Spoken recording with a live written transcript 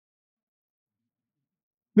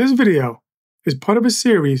This video is part of a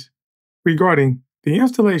series regarding the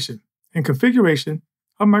installation and configuration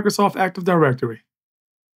of Microsoft Active Directory.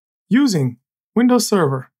 Using Windows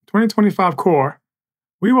Server 2025 Core,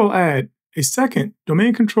 we will add a second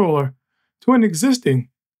domain controller to an existing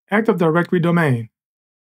Active Directory domain.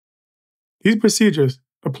 These procedures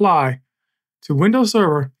apply to Windows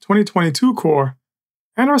Server 2022 Core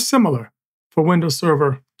and are similar for Windows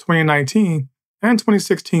Server 2019 and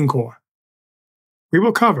 2016 Core. We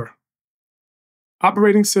will cover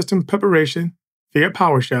operating system preparation via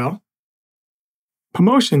PowerShell,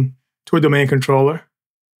 promotion to a domain controller,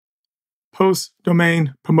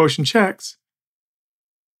 post-domain promotion checks,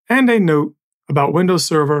 and a note about Windows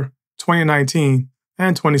Server 2019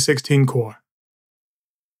 and 2016 Core.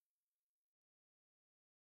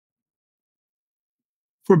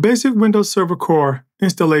 For basic Windows Server Core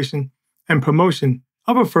installation and promotion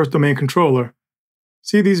of a first domain controller,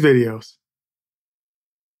 see these videos.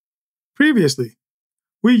 Previously,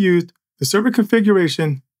 we used the server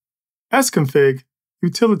configuration sconfig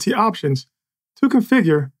utility options to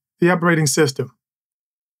configure the operating system.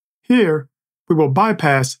 Here, we will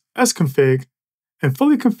bypass sconfig and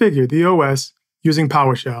fully configure the OS using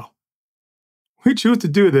PowerShell. We choose to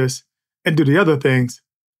do this and do the other things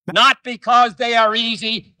not because they are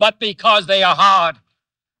easy, but because they are hard.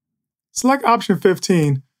 Select option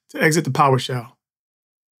 15 to exit the PowerShell.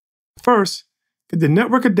 First, get the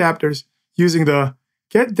network adapters using the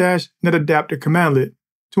get-netadapter commandlet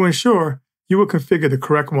to ensure you will configure the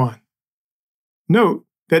correct one. Note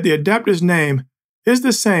that the adapter's name is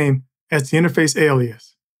the same as the interface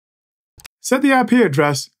alias. Set the IP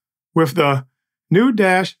address with the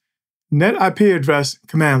new-net IP address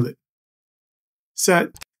commandlet.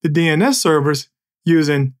 Set the DNS servers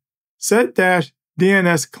using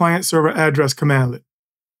set-DNS client server address commandlet.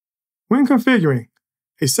 When configuring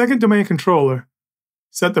a second domain controller,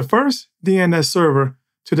 set the first DNS server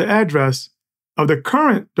to the address of the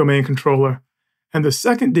current domain controller and the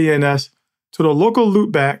second DNS to the local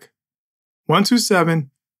loopback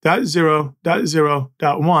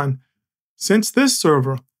 127.0.0.1, since this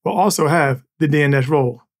server will also have the DNS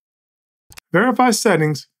role. Verify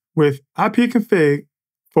settings with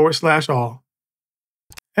ipconfig/all.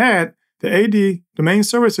 Add the AD domain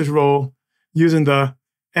services role using the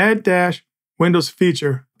add-Windows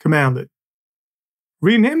feature commandlet.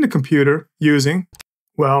 Rename the computer using,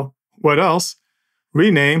 well, what else?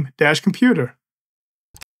 Rename -computer.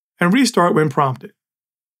 And restart when prompted.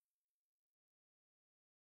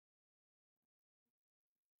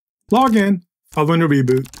 Log in following the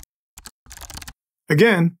reboot.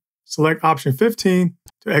 Again, select option 15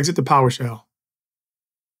 to exit the PowerShell.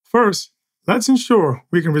 First, let's ensure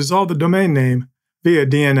we can resolve the domain name via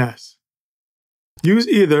DNS. Use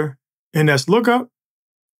either NSLOOKUP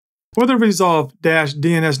or the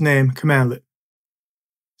resolve-DNS name commandlet.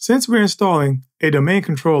 Since we're installing a domain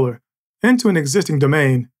controller into an existing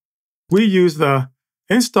domain, we use the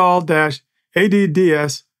install-adds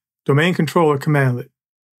domain controller commandlet.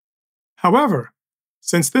 However,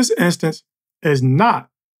 since this instance is not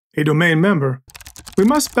a domain member, we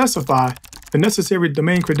must specify the necessary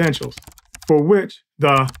domain credentials for which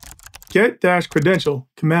the get-credential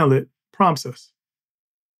commandlet prompts us.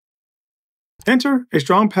 Enter a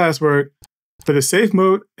strong password for the safe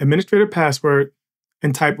mode administrator password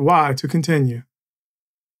and type Y to continue.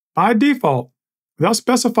 By default, without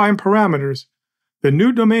specifying parameters, the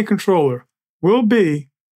new domain controller will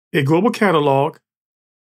be a global catalog,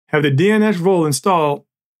 have the DNS role installed,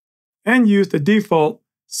 and use the default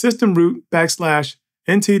system root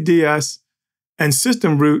 /ntds and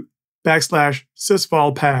system root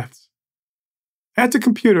 /sysvol paths. As the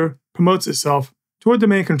computer promotes itself to a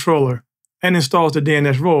domain controller and installs the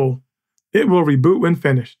DNS role, it will reboot when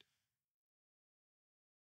finished.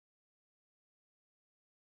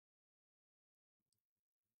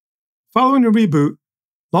 Following the reboot,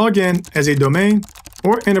 log in as a domain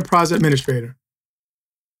or enterprise administrator.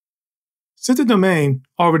 Since the domain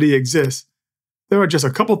already exists, there are just a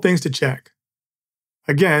couple things to check.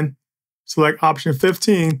 Again, select option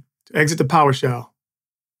 15 to exit the PowerShell.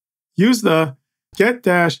 Use the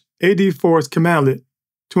get-adforce commandlet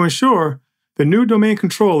to ensure the new domain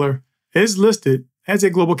controller is listed as a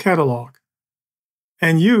global catalog,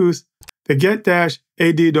 and use the get-ad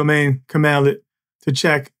domain commandlet to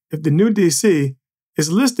check if the new DC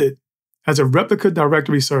is listed as a replica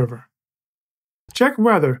directory server. Check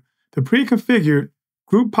whether the pre-configured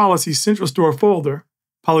Group Policy Central Store folder,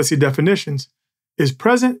 Policy Definitions, is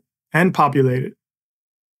present and populated.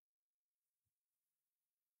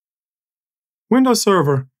 Windows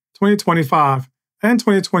Server 2025 and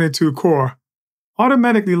 2022 Core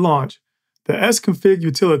automatically launch the sconfig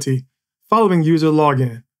utility following user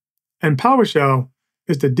login, and PowerShell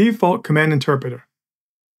is the default command interpreter.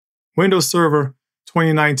 Windows Server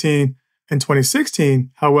 2019 and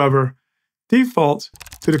 2016, however, defaults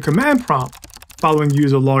to the command prompt following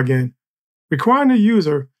user login, requiring the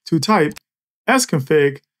user to type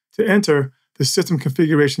sconfig to enter the system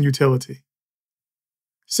configuration utility.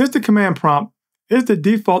 Since the command prompt is the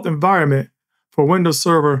default environment for Windows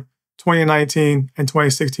Server 2019 and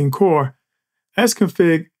 2016 core,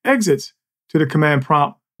 sconfig exits to the command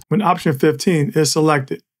prompt when option 15 is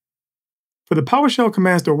selected. For the PowerShell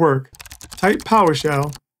commands to work, type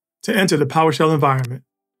PowerShell to enter the PowerShell environment.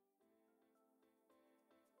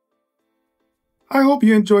 I hope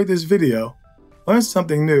you enjoyed this video, learned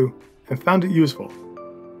something new, and found it useful.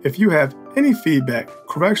 If you have any feedback,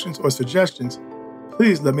 corrections, or suggestions,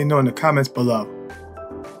 please let me know in the comments below.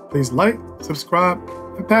 Please like, subscribe,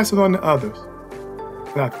 and pass it on to others.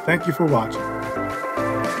 And I thank you for watching.